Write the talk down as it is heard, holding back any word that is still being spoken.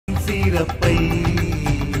சிறப்பை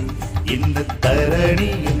இந்த தரணி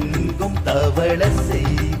எங்கும் தவள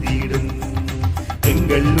செய்திடும்.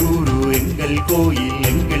 எங்கள் ஊரு எங்கள் கோயில்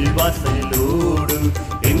எங்கள் வாசலோடு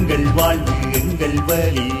எங்கள் வாழ்வு எங்கள்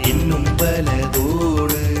வழி இன்னும்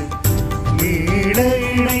பலதோடு மீள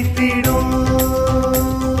இணைத்திடும்.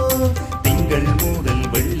 திங்கள் முதல்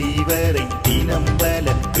வெள்ளி வரை தினம்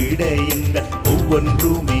பல விடயங்கள்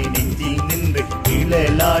ஒவ்வொன்றுமே நெஞ்சில் நின்று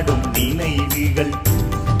நிழலாடும் நினைவுகள்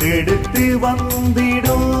எடுத்து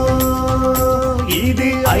வந்திடும். இது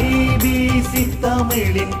IBC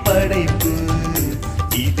தமிழின் படைப்பு,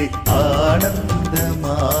 இது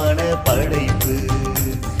ஆனந்தமான படைப்பு.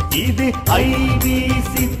 இது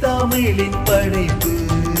IBC தமிழின் படைப்பு,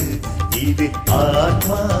 இது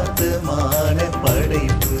ஆத்மார்த்தமான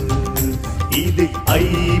படைப்பு. இது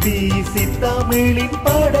IBC தமிழின்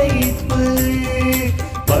படைப்பு.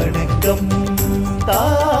 வணக்கம்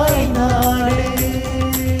தாய்நாடு.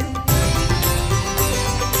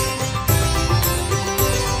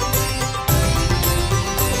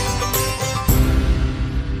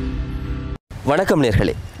 வணக்கம்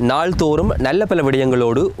நேர்களே, நாள்தோறும் நல்ல பல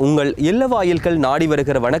விடயங்களோடு உங்கள் இல்லவாயில்கள் நாடி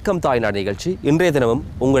வருகிற வணக்கம் தாய்நாடு நிகழ்ச்சி இன்றைய தினமும்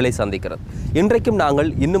உங்களை சந்திக்கிறது. இன்றைக்கும் நாங்கள்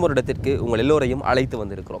இன்னும் ஒரு இடத்திற்கு உங்கள் எல்லோரையும் அழைத்து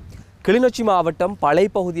வந்திருக்கிறோம். கிளிநொச்சி மாவட்டம் பளை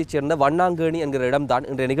பகுதியைச் சேர்ந்த வண்ணாங்கேணி என்கிற இடம்தான்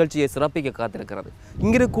இன்றைய நிகழ்ச்சியை சிறப்பிக்க காத்திருக்கிறது.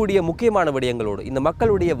 இங்கிருக்கக்கூடிய முக்கியமான விடயங்களோடு இந்த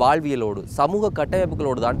மக்களுடைய வாழ்வியலோடு சமூக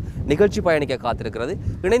கட்டமைப்புகளோடு தான் நிகழ்ச்சி பயணிக்க காத்திருக்கிறது.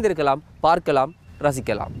 இணைந்திருக்கலாம், பார்க்கலாம்,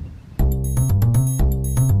 ரசிக்கலாம்.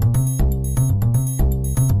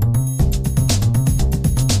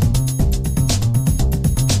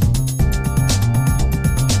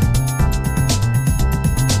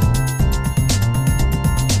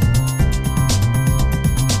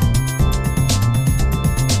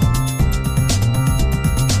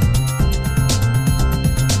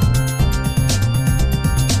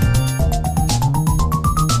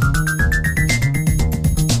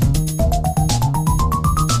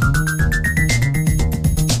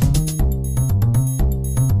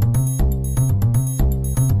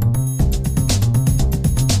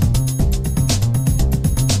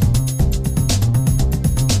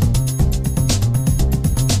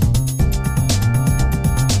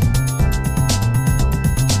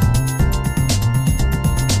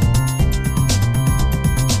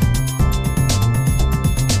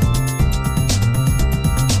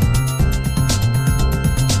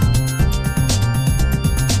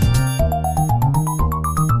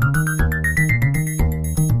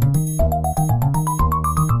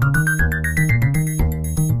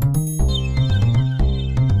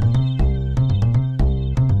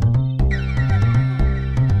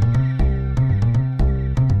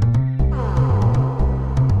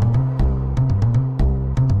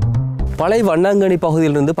 பளை வண்ணாங்கேணி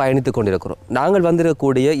பகுதியிலிருந்து பயணித்துக் கொண்டிருக்கிறோம். நாங்கள்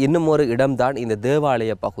வந்திருக்கக்கூடிய இன்னும் ஒரு இடம்தான் இந்த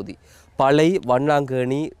தேவாலய பகுதி. பளை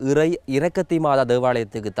வண்ணாங்கேணி இரக்கத்தி மாதா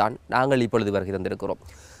தேவாலயத்துக்கு தான் நாங்கள் இப்பொழுது வருகிறோம்.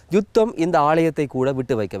 யுத்தம் இந்த ஆலயத்தை கூட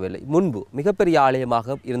விட்டு வைக்கவில்லை. முன்பு மிகப்பெரிய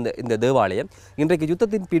ஆலயமாக இருந்த இந்த தேவாலயம் இன்றைக்கு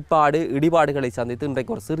யுத்தத்தின் பிற்பாடு இடிபாடுகளை சந்தித்து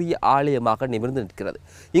இன்றைக்கு ஒரு சிறிய ஆலயமாக நிமிர்ந்து நிற்கிறது.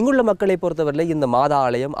 இங்குள்ள மக்களை பொறுத்தவரை இந்த மாதா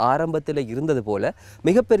ஆலயம் ஆரம்பத்தில் இருந்தது போல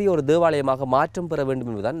மிகப்பெரிய ஒரு தேவாலயமாக மாற்றம் பெற வேண்டும்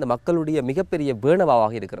என்பதுதான் இந்த மக்களுடைய மிகப்பெரிய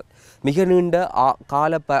வேணவாக இருக்கிறது. மிக நீண்ட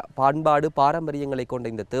கால பண்பாடு பாரம்பரியங்களை கொண்ட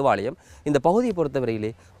இந்த தேவாலயம் இந்த பகுதியை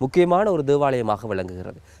பொறுத்தவரையிலே முக்கியமான ஒரு தேவாலயமாக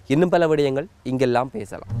விளங்குகிறது. இன்னும் பல விடயங்கள் இங்கெல்லாம்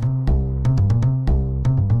பேசலாம்.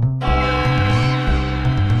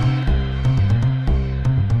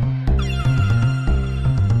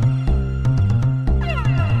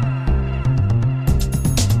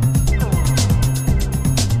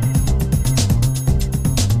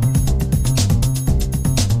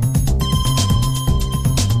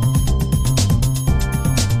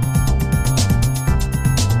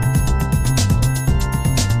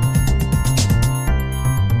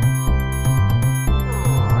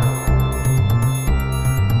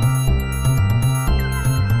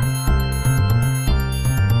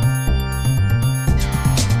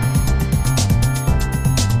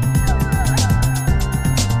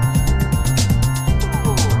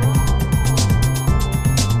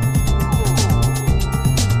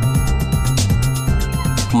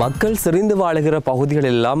 மக்கள் செறிந்து வாழுகிற பகுதிகள்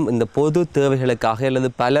எல்லாம் இந்த பொது தேவைகளுக்காக அல்லது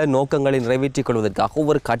பல நோக்கங்களை நிறைவேற்றிக் கொள்வதற்காக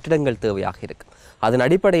ஒவ்வொரு கட்டிடங்கள் தேவையாக இருக்கு. அதன்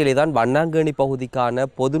அடிப்படையிலே தான் வண்ணாங்கேணி பகுதிக்கான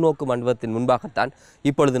பொது நோக்கு மண்டபத்தின் முன்பாகத்தான்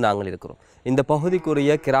இப்பொழுது நாங்கள் இருக்கிறோம். இந்த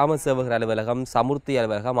பகுதிக்குரிய கிராம சேவகர் அலுவலகம், சமுர்த்தி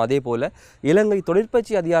அலுவலகம், அதே போல இலங்கை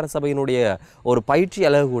தொழிற்பயிற்சி அதிகார சபையினுடைய ஒரு பயிற்சி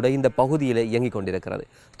அலகு கூட இந்த பகுதியில் இயங்கிக் கொண்டிருக்கிறது.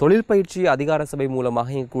 தொழில் பயிற்சி அதிகார சபை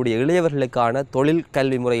மூலமாக இயங்கக்கூடிய இளையவர்களுக்கான தொழில்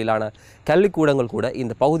கல்வி முறையிலான கல்விக்கூடங்கள் கூட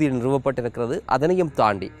இந்த பகுதியில் நிறுவப்பட்டிருக்கிறது. அதனையும்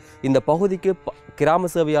தாண்டி இந்த பகுதிக்கு கிராம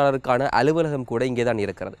சேவையாளருக்கான அலுவலகம் கூட இங்கே தான்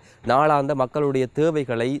இருக்கிறது. நாளாந்த மக்களுடைய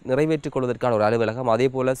தேவைகளை நிறைவேற்றிக் கொள்வதற்கான ஒரு அலுவலகம், அதே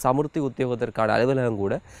போல சமுர்த்தி உத்தியோகத்திற்கான அலுவலகம்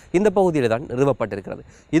கூட இந்த பகுதியில் தான் நிறுவப்பட்டிருக்கிறது.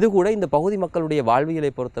 இது கூட இந்த பகுதி மக்களுடைய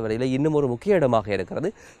வாழ்வியலை பொறுத்தவரையில் இன்னும் ஒரு முக்கிய இடமாக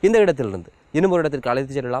இருக்கிறது. இந்த இடத்திலிருந்து இன்னும் ஒரு இடத்திற்கு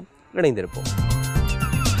அழைத்து செல்லலாம். இணைந்திருப்போம்.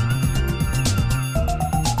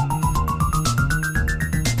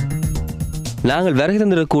 நாங்கள்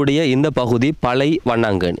வருகிறந்திருக்கக்கூடிய இந்த பகுதி பளை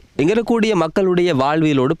வண்ணாங்கேணி. இங்கே இருக்கக்கூடிய மக்களுடைய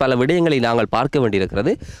வாழ்வியலோடு பல விடயங்களை நாங்கள் பார்க்க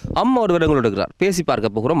வேண்டியிருக்கிறது. அம்மா ஒருவர் எங்களோடு இருக்கிறார், பேசி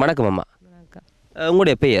பார்க்க போகிறோம். வணக்கம் அம்மா.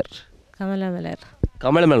 உங்களுடைய பெயர்? கமலமலர்.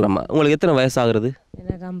 கமலமலர் அம்மா, உங்களுக்கு எத்தனை வயசாகிறது?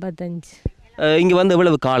 எனக்கு 55. இங்கே வந்து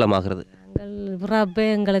எவ்வளவு காலமாகிறது? நாங்கள் பிறப்பே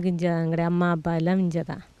எங்களுக்கு இங்கே எங்களுடைய அம்மா அப்பா எல்லாம் இங்கே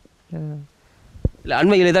தான். இல்லை,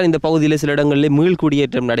 அண்மையிலே தான் இந்த பகுதியில் சில இடங்களில்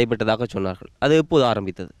மீள்குடியேற்றம் நடைபெற்றதாக சொன்னார்கள். அது எப்போது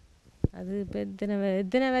ஆரம்பித்தது? அது இப்போ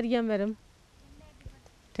எத்தனை வரைக்கும் வரும்?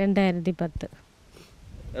 2010.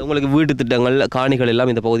 உங்களுக்கு வீட்டு திட்டங்கள், காணிகள்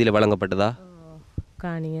எல்லாம் இந்த பகுதியில் வழங்கப்பட்டதா?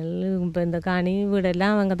 காணிகள் இப்போ இந்த காணி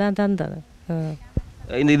வீடெல்லாம் அவங்க தான் தந்தது.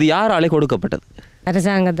 இது யாராலே கொடுக்கப்பட்டது?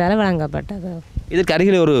 அரசாங்கத்தால் வழங்கப்பட்டது. இதற்கு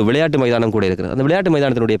அருகில் ஒரு விளையாட்டு மைதானம் கூட இருக்கிறது. அந்த விளையாட்டு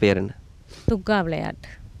மைதானத்தினுடைய பெயர் என்ன? துக்கா விளையாட்டு.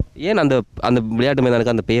 ஏன் அந்த விளையாட்டு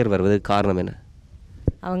மைதானுக்கு அந்த பெயர் வருவதற்கு காரணம் என்ன?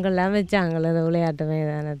 அவங்கெல்லாம் வச்சாங்களே அந்த விளையாட்டு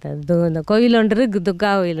மைதானத்தை. இந்த கோயில் ஒன்று இருக்குது,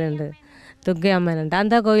 துக்கா கோயில் உண்டு, துக்கை அம்மன்.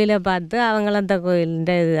 அந்த கோயிலை பார்த்து அவங்களும் அந்த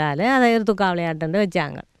கோயிலுன்ற இதால் அதை துக்கா விளையாட்டுன்னு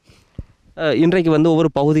வச்சாங்க. இன்றைக்கு வந்து ஒவ்வொரு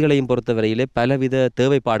பகுதிகளையும் பொறுத்தவரையிலே பலவித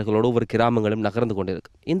தேவைப்பாடுகளோடு ஒவ்வொரு கிராமங்களும் நகர்ந்து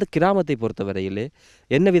கொண்டிருக்கு. இந்த கிராமத்தை பொறுத்தவரையிலே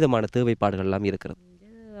என்ன விதமான தேவைப்பாடுகள் எல்லாம் இருக்கிறது?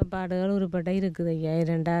 பாடுகள் உருப்பட்ட இருக்குது ஐயா.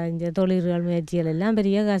 இங்கே தொழில்கள் முயற்சிகள் எல்லாம்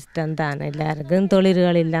பெரிய கஷ்டம்தான். எல்லாருக்கும்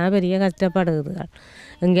தொழில்கள் எல்லாம் பெரிய கஷ்டப்படுதுகள்.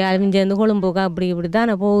 எங்கேயாலும் இங்கேருந்து கொழும்புக்கா அப்படி இப்படி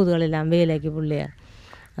தானே போகுதுகள் எல்லாம் வேலைக்கு பிள்ளையார்.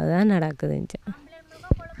 அதுதான் நடக்குது இங்கே.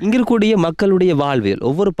 இங்கே இருக்கக்கூடிய மக்களுடைய வாழ்வியல்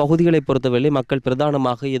ஒவ்வொரு பகுதிகளை பொறுத்தவரை மக்கள்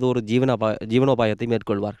பிரதானமாக ஏதோ ஒரு ஜீவனோபாயத்தை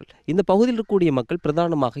மேற்கொள்வார்கள். இந்த பகுதியில் இருக்கக்கூடிய மக்கள்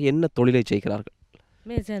பிரதானமாக என்ன தொழிலை செய்கிறார்கள்?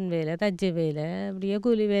 மேசன் வேலை, தச்சு வேலை, அப்படியே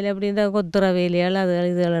கூலி வேலை, அப்படி இந்த கொத்துற வேலைகள், அதுகள்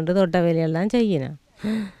இதுகள் தோட்ட வேலையெல்லாம் செய்யணும்.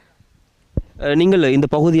 நீங்கள் இந்த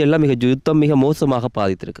பகுதியெல்லாம் யுத்தம் மிக மோசமாக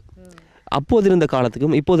பாதித்திருக்கு. அப்போது இருந்த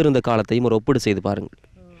காலத்துக்கும் இப்போது இருந்த காலத்தையும் ஒரு ஒப்பீடு செய்து பாருங்கள்.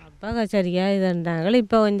 அப்போ சரியாக இதுன்றாங்க.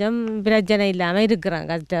 இப்போ கொஞ்சம் பிரச்சனை இல்லாமல் இருக்கிறாங்க.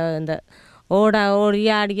 கஷ்டம் இந்த ஓடி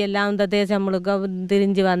ஆடி எல்லாம் இந்த தேசம் முழுக்க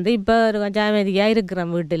திரிஞ்சு வந்து இப்போ ஒரு கொஞ்சம் அமைதியாக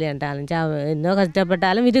இருக்கிறோம். வீட்டில் என்றாலும் இன்னும்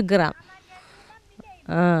கஷ்டப்பட்டாலும் இருக்கிறோம்.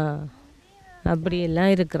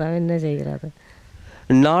 அப்படியெல்லாம் இருக்கிறோம். என்ன செய்கிறது?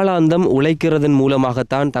 நாளாந்தம் உழைக்கிறதன்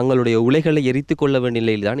மூலமாகத்தான் தங்களுடைய உலைகளை எரித்து கொள்ள வேண்டிய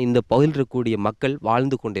நிலையில்தான் இந்த பகுதியில் இருக்கக்கூடிய மக்கள்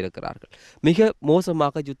வாழ்ந்து கொண்டிருக்கிறார்கள். மிக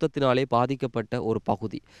மோசமாக யுத்தத்தினாலே பாதிக்கப்பட்ட ஒரு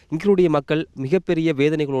பகுதி. இங்களுடைய மக்கள் மிகப்பெரிய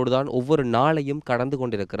வேதனைகளோடு தான் ஒவ்வொரு நாளையும் கடந்து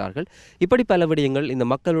கொண்டிருக்கிறார்கள். இப்படி பல விடயங்கள் இந்த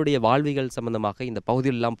மக்களுடைய வாழ்வியல் சம்பந்தமாக இந்த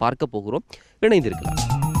பகுதியிலெல்லாம் பார்க்க போகிறோம். இணைந்திருக்கலாம்.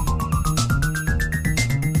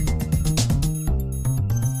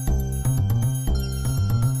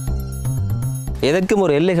 எதற்கும்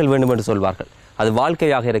ஒரு எல்லைகள் வேண்டும் என்று சொல்வார்கள். அது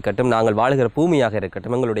வாழ்க்கையாக இருக்கட்டும், நாங்கள் வாழ்கிற பூமியாக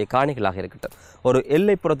இருக்கட்டும், எங்களுடைய காணிகளாக இருக்கட்டும், ஒரு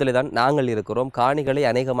எல்லைப்புறத்தில் தான் நாங்கள் இருக்கிறோம். காணிகளை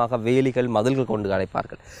அநேகமாக வேலிகள், மதில்கள் கொண்டு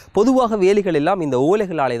அடைப்பார்கள். பொதுவாக வேலிகள் எல்லாம் இந்த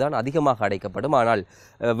ஓலைகளாலே தான் அதிகமாக அடைக்கப்படும். ஆனால்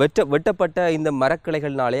வெட்டப்பட்ட இந்த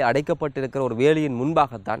மரக்கிளைகளினாலே அடைக்கப்பட்டிருக்கிற ஒரு வேலியின்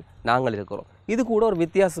முன்பாகத்தான் நாங்கள் இருக்கிறோம். இது கூட ஒரு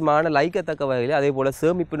வித்தியாசமான லைக்கத்தக்க வகையில், அதே போல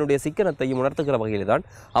சேமிப்பினுடைய சிக்கனத்தையும் உணர்த்துகிற வகையில் தான்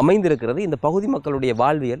அமைந்திருக்கிறது. இந்த பகுதி மக்களுடைய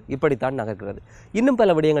வாழ்வியல் இப்படித்தான் நகர்கிறது. இன்னும்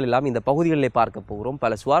பல விடயங்கள் எல்லாம் இந்த பகுதிகளிலே பார்க்க போகிறோம்.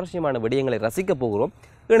 பல சுவாரஸ்யமான விடயங்களை ரசிக்க போகிறோம்.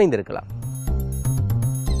 இணைந்திருக்கலாம்.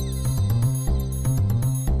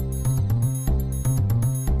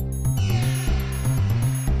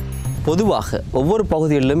 பொதுவாக ஒவ்வொரு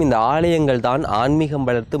பகுதிகளிலும் இந்த ஆலயங்கள் தான் ஆன்மீகம்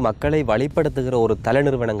வளர்த்து மக்களை வழிபடுத்துகிற ஒரு தல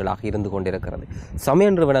நிறுவனங்களாக இருந்து கொண்டிருக்கிறது. சமய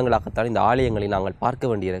நிறுவனங்களாகத்தான் இந்த ஆலயங்களை நாங்கள் பார்க்க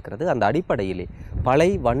வேண்டியிருக்கிறது. அந்த அடிப்படையிலே பளை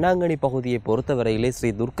வண்ணாங்கனி பகுதியை பொறுத்தவரையிலே ஸ்ரீ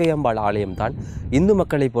துர்க்கை அம்பாள் ஆலயம் தான் இந்து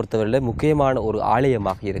மக்களை பொறுத்தவரையிலே முக்கியமான ஒரு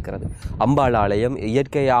ஆலயமாக இருக்கிறது. அம்பாள் ஆலயம்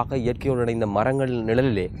இயற்கையோடு இணைந்த மரங்கள்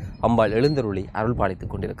நிழலிலே அம்பாள் எழுந்தருளி அருள்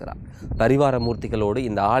பாலித்துக் கொண்டிருக்கிறார். பரிவார மூர்த்திகளோடு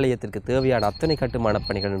இந்த ஆலயத்திற்கு தேவையான அத்தனை கட்டுமான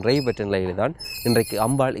பணிகள் நிறைவு பெற்ற நிலையில்தான் இன்றைக்கு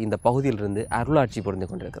அம்பாள் இந்த பகுதியிலிருந்து அருளாட்சி புரிந்து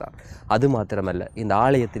கொண்டிருக்கிறார். அது மாத்திரமல்ல, இந்த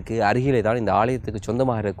ஆலயத்திற்கு அருகிலே தான் இந்த ஆலயத்துக்கு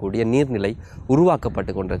சொந்தமாக இருக்கக்கூடிய நீர்நிலை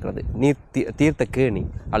உருவாக்கப்பட்டு கொண்டிருக்கிறது. தீர்த்த கேணி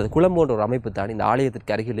அல்லது குளம் போன்ற ஒரு அமைப்பு தான் இந்த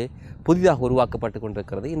ஆலயத்திற்கு அருகிலே புதிதாக உருவாக்கப்பட்டு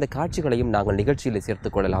கொண்டிருக்கிறது. இந்த காட்சிகளையும் நாங்கள் நிகழ்ச்சியில்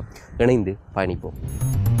சேர்த்துக் கொள்ளலாம். இணைந்து பயணிப்போம்.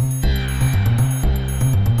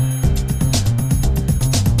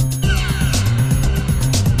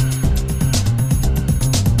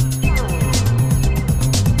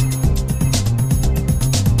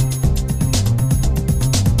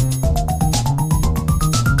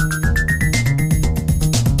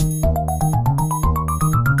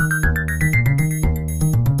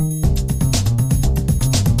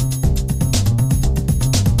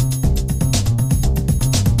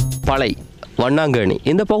 பளை வண்ணாங்கேணி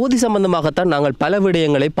இந்த பகுதி சம்பந்தமாகத்தான் நாங்கள் பல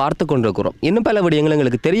விடயங்களை பார்த்து கொண்டிருக்கிறோம். இன்னும் பல விடயங்கள்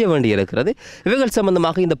எங்களுக்கு தெரிய வேண்டியிருக்கிறது. இவைகள்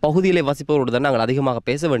சம்பந்தமாக இந்த பகுதியிலே வசிப்பவரோடு தான் நாங்கள் அதிகமாக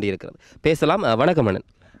பேச வேண்டியிருக்கிறது. பேசலாம். வணக்கம் அண்ணன்.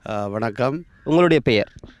 வணக்கம். உங்களுடைய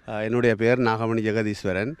பெயர்? என்னுடைய பெயர் நாகமணி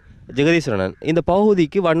ஜெகதீஸ்வரன். ஜெகதீஸ்வரன், இந்த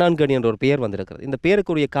பகுதிக்கு வண்ணாங்கேணி என்ற ஒரு பெயர் வந்திருக்கிறது. இந்த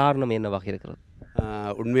பெயருக்குரிய காரணம் என்னவாக இருக்கிறது?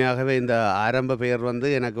 உண்மையாகவே இந்த ஆரம்ப பெயர்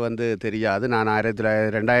எனக்கு தெரியாது. நான்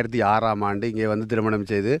 2006ஆம் ஆண்டு இங்கே திருமணம்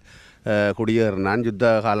செய்து குடியேறினான். யுத்த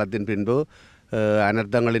காலத்தின் பின்பு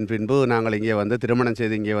அனர்த்தங்களின் பின்பு நாங்கள் இங்கே திருமணம்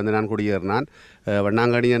செய்து இங்கே நான் குடியேறினான்.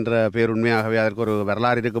 வண்ணாங்கேணி என்ற பேர் உண்மையாகவே அதற்கு ஒரு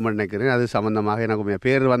வரலாறு இருக்குமென்னு நினைக்கிறேன். அது சம்பந்தமாக எனக்கு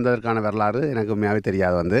பேர் வந்ததற்கான வரலாறு எனக்கு உண்மையாகவே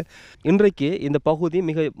தெரியாது. இன்றைக்கு இந்த பகுதி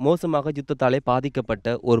மிக மோசமாக யுத்தத்தாலே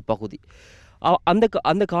பாதிக்கப்பட்ட ஒரு பகுதி.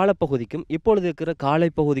 அந்த காலப்பகுதிக்கும் இப்பொழுது இருக்கிற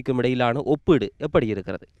காலைப்பகுதிக்கும் இடையிலான ஒப்பீடு எப்படி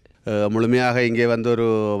இருக்கிறது? முழுமையாக இங்கே ஒரு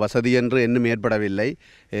வசதி என்று இன்னும் ஏற்படவில்லை.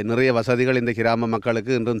 நிறைய வசதிகள் இந்த கிராம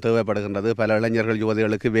மக்களுக்கு இன்றும் தேவைப்படுகின்றது. பல இளைஞர்கள்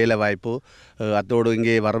யுவதிகளுக்கு வேலை வாய்ப்பு, அத்தோடு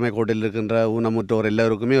இங்கே வறுமை கோட்டில் இருக்கின்ற ஊனமுற்றோர்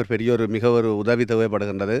எல்லோருக்குமே மிக ஒரு உதவி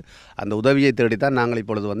தேவைப்படுகின்றது. அந்த உதவியை தேடித்தான் நாங்கள்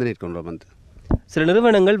இப்பொழுது நிற்கின்றோம். சில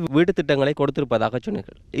நிறுவனங்கள் வீட்டு திட்டங்களை கொடுத்திருப்பதாக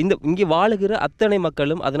சொன்னீர்கள். இங்கே வாழுகிற அத்தனை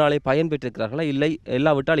மக்களும் அதனாலே பயன்பெற்றிருக்கிறார்களா? இல்லை,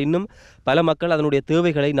 இல்லாவிட்டால் இன்னும் பல மக்கள் அதனுடைய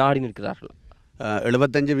தேவைகளை நாடி நிற்கிறார்கள்?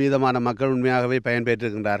 75% மக்கள் உண்மையாகவே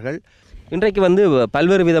பயன்பெற்றிருக்கின்றார்கள். இன்றைக்கு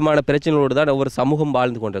பல்வேறு விதமான பிரச்சனைகளோடு தான் ஒவ்வொரு சமூகம்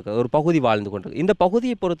வாழ்ந்து கொண்டிருக்கிறது, ஒரு பகுதி வாழ்ந்து கொண்டிருக்கு. இந்த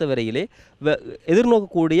பகுதியை பொறுத்தவரையிலே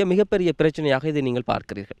எதிர்நோக்கக்கூடிய மிகப்பெரிய பிரச்சனையாக இதை நீங்கள்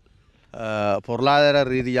பார்க்கிறீர்கள்? பொருளாதார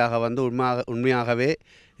ரீதியாக உண்மையாகவே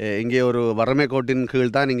இங்கே ஒரு வறுமை கோட்டின்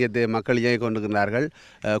கீழ் தான் இங்கே மக்கள் இயங்கிக் கொண்டிருக்கிறார்கள்.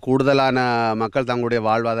 கூடுதலான மக்கள் தங்களுடைய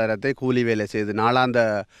வாழ்வாதாரத்தை கூலி வேலை செய்து நாளாந்த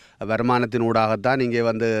வருமானத்தின் ஊடாகத்தான் இங்கே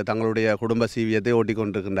தங்களுடைய குடும்ப சீவியத்தை ஓட்டி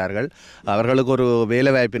கொண்டிருக்கின்றார்கள். அவர்களுக்கு ஒரு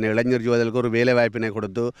வேலை வாய்ப்பினை, இளைஞர் யுவதிகளுக்கு ஒரு வேலை வாய்ப்பினை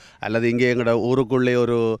கொடுத்து அல்லது இங்கே எங்களோட ஊருக்குள்ளே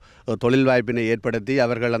ஒரு தொழில் வாய்ப்பினை ஏற்படுத்தி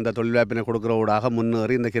அவர்கள் அந்த தொழில் வாய்ப்பினை கொடுக்கிற ஊடாக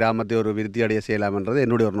முன்னேறி இந்த கிராமத்தை ஒரு விருத்தி அடைய செய்யலாம் என்றது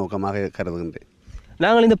என்னுடைய ஒரு நோக்கமாக கருதுகின்றேன்.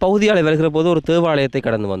 நாங்கள் இந்த பகுதியால் வருகிற போது ஒரு தேவாலயத்தை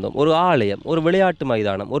கடந்து வந்தோம், ஒரு ஆலயம், ஒரு விளையாட்டு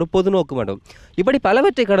மைதானம், ஒரு பொதுநோக்கு மண்டபம், இப்படி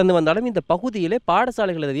பலவற்றை கடந்து வந்தாலும் இந்த பகுதியிலே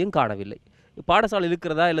பாடசாலைகள் எதையும் காணவில்லை. பாடசாலை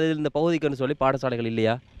இருக்கிறதா அல்லது இந்த பகுதிக்குன்னு சொல்லி பாடசாலைகள்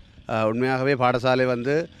இல்லையா? உண்மையாகவே பாடசாலை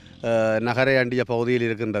நகரை அண்டிய பகுதியில்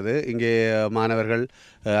இருக்கின்றது. இங்கே மாணவர்கள்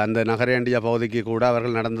அந்த நகரை அண்டிய பகுதிக்கு கூட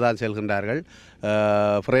அவர்கள் நடந்து தான் செல்கின்றார்கள்.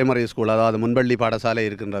 பிரைமரி ஸ்கூல், அதாவது முன்பள்ளி பாடசாலை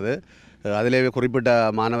இருக்கின்றது. அதிலே குறிப்பிட்ட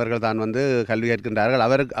மாணவர்கள் தான் கல்வி கேட்கின்றார்கள்.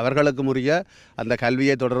 அவர்களுக்கு உரிய அந்த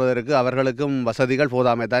கல்வியை தொடர்வதற்கு அவர்களுக்கும் வசதிகள்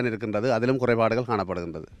போதாமை தான் இருக்கின்றது. அதிலும் குறைபாடுகள்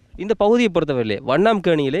காணப்படுகின்றது. இந்த பகுதியை பொறுத்தவரையிலே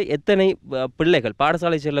வண்ணாங்கேணியிலே எத்தனை பிள்ளைகள்,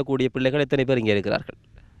 பாடசாலை செல்லக்கூடிய பிள்ளைகள் எத்தனை பேர் இங்கே இருக்கிறார்கள்?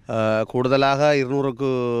 கூடுதலாக 200க்கு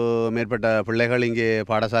மேற்பட்ட பிள்ளைகள் இங்கே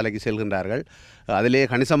பாடசாலைக்கு செல்கின்றார்கள். அதிலே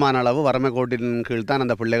கணிசமான அளவு வறுமை கோட்டின் கீழ் தான்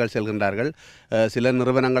அந்த பிள்ளைகள் செல்கின்றார்கள். சில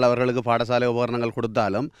நிறுவனங்கள் அவர்களுக்கு பாடசாலை உபகரணங்கள்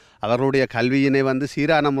கொடுத்தாலும் அவர்களுடைய கல்வியினை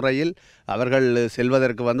சீரான முறையில் அவர்கள்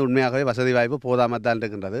செல்வதற்கு உண்மையாகவே வசதி வாய்ப்பு போதாமத்தான்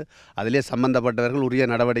இருக்கின்றது. அதிலே சம்பந்தப்பட்டவர்கள் உரிய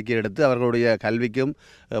நடவடிக்கை எடுத்து அவர்களுடைய கல்விக்கும்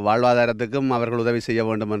வாழ்வாதாரத்துக்கும் அவர்கள் உதவி செய்ய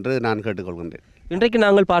வேண்டும் என்று நான் கேட்டுக்கொள்கின்றேன். இன்றைக்கு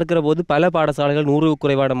நாங்கள் பார்க்கிற போது பல பாடசாலைகள் 100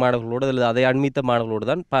 குறைவான மாணவர்களோடு அல்லது அதை அண்மித்த மாணவர்களோடு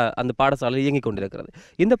தான் அந்த பாடசாலை இயங்கிக் கொண்டிருக்கிறது.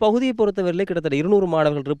 இந்த பகுதியை பொறுத்தவரையிலே கிட்டத்தட்ட 200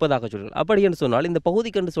 மாணவர்கள் இருப்பதாக சொல்கிறார்கள். அப்படி என்று சொன்னால் இந்த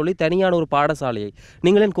பகுதிக்கு என்று சொல்லி தனியான ஒரு பாடசாலையை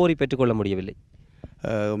நீங்களே கோரி பெற்றுக்கொள்ள முடியவில்லை?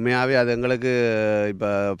 உண்மையாகவே அது எங்களுக்கு இப்போ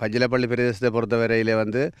பஞ்சிலப்பள்ளி பிரதேசத்தை பொறுத்தவரையிலே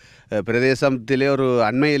பிரதேசத்திலே ஒரு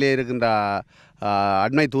அண்மையிலே இருக்கின்ற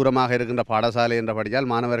அண்மை தூரமாக இருக்கின்ற பாடசாலை என்றபடியால்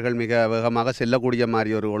மாணவர்கள் மிக வேகமாக செல்லக்கூடிய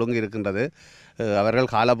மாதிரி ஒரு ஒழுங்கு இருக்கின்றது.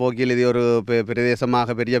 அவர்கள் காலப்போக்கில் இது ஒரு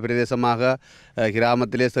பெரிய பிரதேசமாக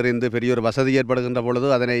கிராமத்திலே செறிந்து பெரிய ஒரு வசதி ஏற்படுகின்ற பொழுது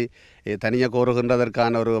அதனை தனியாக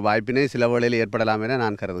கோருகின்றதற்கான ஒரு வாய்ப்பினை சில வேளையில் ஏற்படலாம் என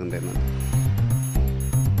நான் கருதுகின்றேன்.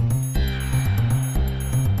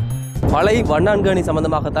 பலை வண்ணாங்கேணி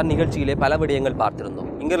சம்பந்தமாகத்தான் நிகழ்ச்சியிலே பல விடயங்கள் பார்த்திருந்தோம்.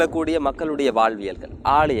 இங்கே இருக்கக்கூடிய மக்களுடைய வாழ்வியல்கள்,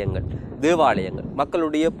 ஆலயங்கள், தேவாலயங்கள்,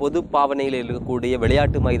 மக்களுடைய பொது பாவனையில் இருக்கக்கூடிய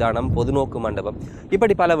விளையாட்டு மைதானம், பொதுநோக்கு மண்டபம்,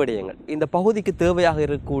 இப்படி பல விடயங்கள், இந்த பகுதிக்கு தேவையாக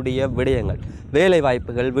இருக்கக்கூடிய விடயங்கள், வேலை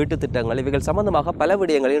வாய்ப்புகள், வீட்டு திட்டங்கள், இவைகள் சம்பந்தமாக பல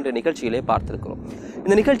விடயங்களை இன்று நிகழ்ச்சியிலே பார்த்திருக்கிறோம்.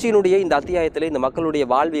 இந்த நிகழ்ச்சியினுடைய இந்த அத்தியாயத்தில் இந்த மக்களுடைய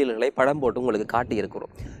வாழ்வியல்களை படம் போட்டு உங்களுக்கு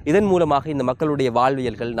காட்டியிருக்கிறோம். இதன் மூலமாக இந்த மக்களுடைய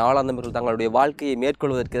வாழ்வியல்கள், நாளாந்தவர்கள் தங்களுடைய வாழ்க்கையை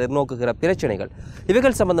மேற்கொள்வதற்கு எதிர்நோக்குகிற பிரச்சனைகள்,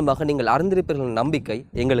 இவைகள் சம்பந்தமாக நீங்கள் அறிந்திருப்பீர்கள் நம்பிக்கை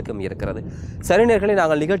எங்களுக்கும் இருக்கிறது. சரிநேர்களை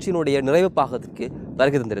நாங்கள் நிகழ்ச்சியினுடைய நிறைவு பாகத்திற்கு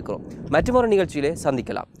வருகை தந்திருக்கிறோம். மற்றொரு நிகழ்ச்சியிலே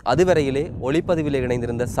சந்திக்கலாம். அதுவரையிலே ஒளிப்பதிவிலே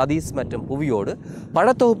இணைந்திருந்த சதீஷ் மற்றும் புவியோடு,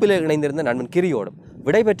 படத்தொகுப்பிலே இணைந்திருந்த நண்பன் கிரியோடும்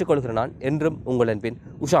விடைபெற்றுக் கொள்கிற நான் என்றும் உங்கள் அன்பின்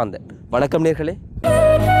உஷாந்தன். வணக்கம் நேர்களே.